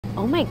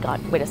Oh my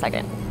God, wait a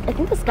second. I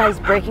think this guy's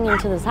breaking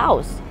into this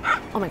house.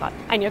 Oh my God,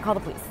 I need to call the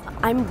police.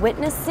 I'm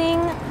witnessing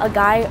a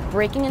guy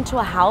breaking into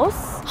a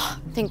house.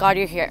 Thank God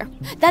you're here.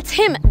 That's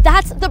him,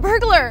 that's the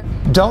burglar.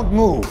 Don't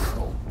move.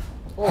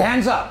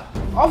 Hands up.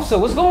 Officer,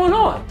 what's going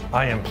on?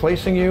 I am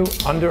placing you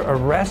under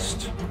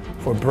arrest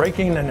for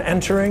breaking and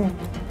entering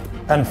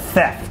and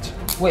theft.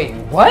 Wait,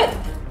 what?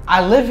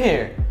 I live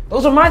here.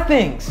 Those are my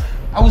things.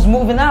 I was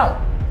moving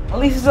out. My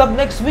lease is up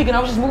next week and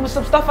I was just moving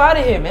some stuff out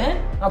of here, man.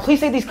 Now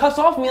please take these cuffs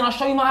off me and I'll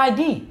show you my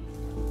ID.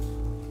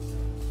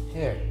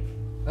 Here,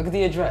 look at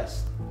the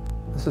address.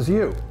 This is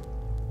you.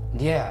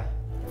 Yeah.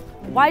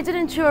 Why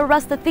didn't you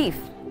arrest the thief?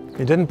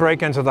 He didn't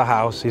break into the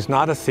house. He's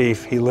not a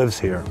thief. He lives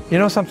here. You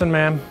know something,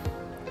 ma'am?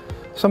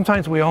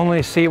 Sometimes we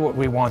only see what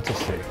we want to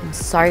see. I'm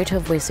sorry to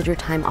have wasted your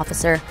time,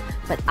 officer,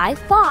 but I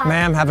thought...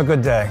 Ma'am, have a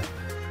good day.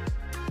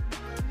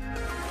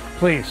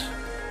 Please,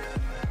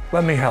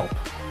 let me help.